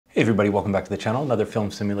Hey everybody, welcome back to the channel. Another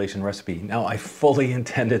film simulation recipe. Now, I fully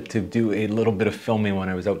intended to do a little bit of filming when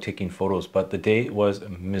I was out taking photos, but the day was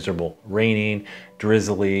miserable. Raining,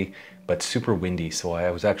 drizzly, but super windy. So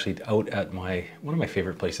I was actually out at one of my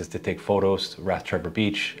favorite places to take photos, Rathtrevor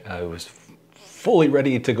Beach. I was fully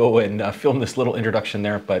ready to go and film this little introduction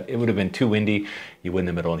there, but it would have been too windy. You wouldn't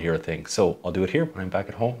have been able to hear a thing. So I'll do it here when I'm back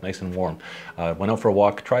at home, nice and warm. Went out for a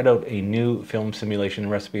walk, tried out a new film simulation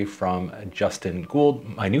recipe from Justin Gould,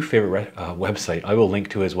 my new favorite website. I will link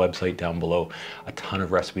to his website down below. A ton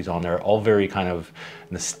of recipes on there, all very kind of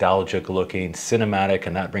nostalgic looking, cinematic,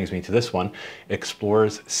 and that brings me to this one,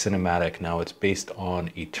 Explorers Cinematic. Now it's based on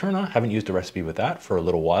Eterna. Haven't used a recipe with that for a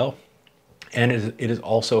little while. And it is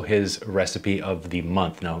also his recipe of the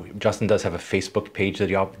month. Now, Justin does have a Facebook page that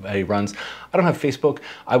he runs. I don't have Facebook.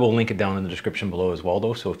 I will link it down in the description below as well,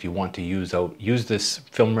 though. So if you want to use this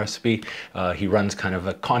film recipe, he runs kind of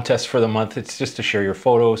a contest for the month. It's just to share your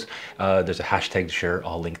photos. There's a hashtag to share.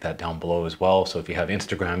 I'll link that down below as well. So if you have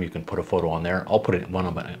Instagram, you can put a photo on there. I'll put it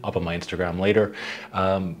up on my Instagram later.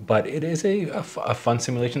 But it is a fun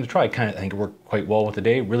simulation to try. I think it worked quite well with the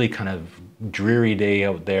day. Really kind of dreary day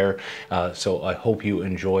out there. So I hope you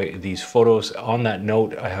enjoy these photos. On that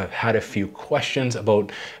note, I have had a few questions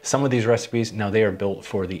about some of these recipes. Now they are built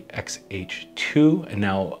for the X100v, and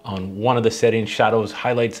now on one of the settings, shadows,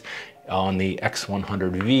 highlights, on the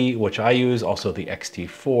X100v, which I use, also the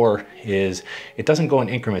X-T4, it doesn't go in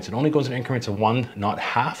increments. It only goes in increments of 1, not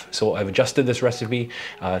half. So I've adjusted this recipe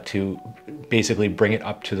to basically bring it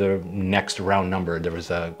up to the next round number. There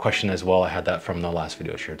was a question as well. I had that from the last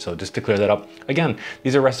video I shared. So just to clear that up, again,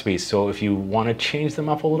 these are recipes. So if you want to change them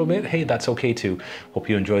up a little bit, hey, that's okay too. Hope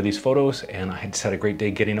you enjoy these photos. And I just had a great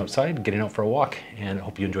day getting outside, getting out for a walk, and I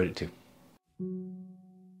hope you enjoyed it too.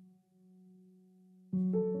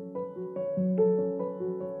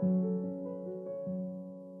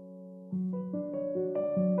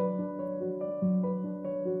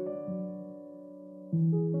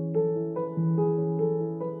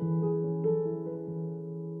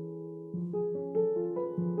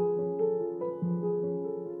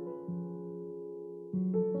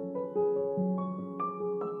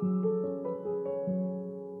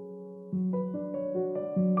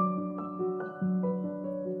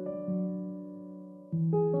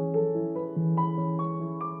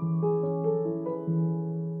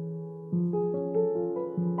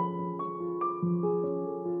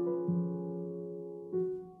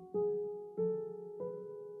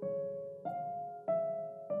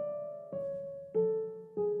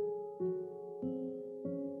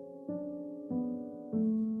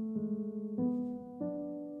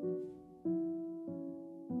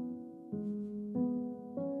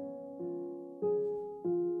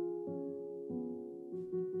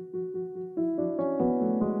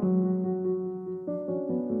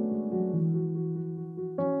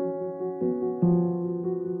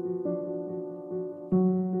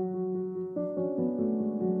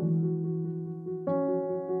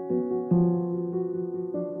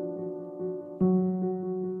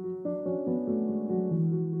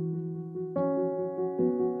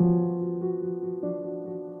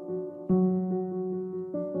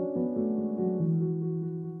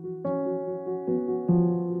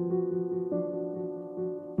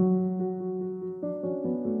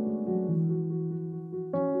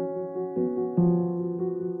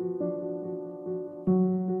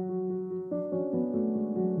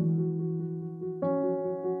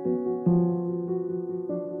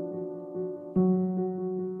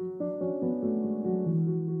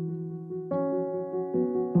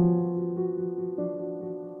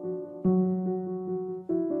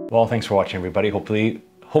 Well, thanks for watching, everybody. Hopefully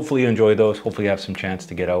you enjoyed those. Hopefully you have some chance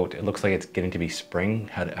to get out. It looks like it's getting to be spring.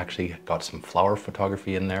 Had actually got some flower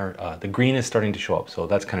photography in there. The green is starting to show up, so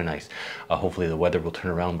that's kind of nice. Hopefully the weather will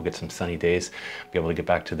turn around. We'll get some sunny days. Be able to get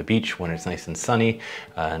back to the beach when it's nice and sunny.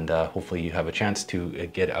 And hopefully you have a chance to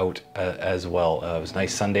get out as well. It was a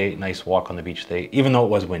nice Sunday, nice walk on the beach today, even though it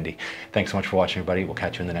was windy. Thanks so much for watching, everybody. We'll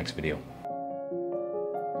catch you in the next video.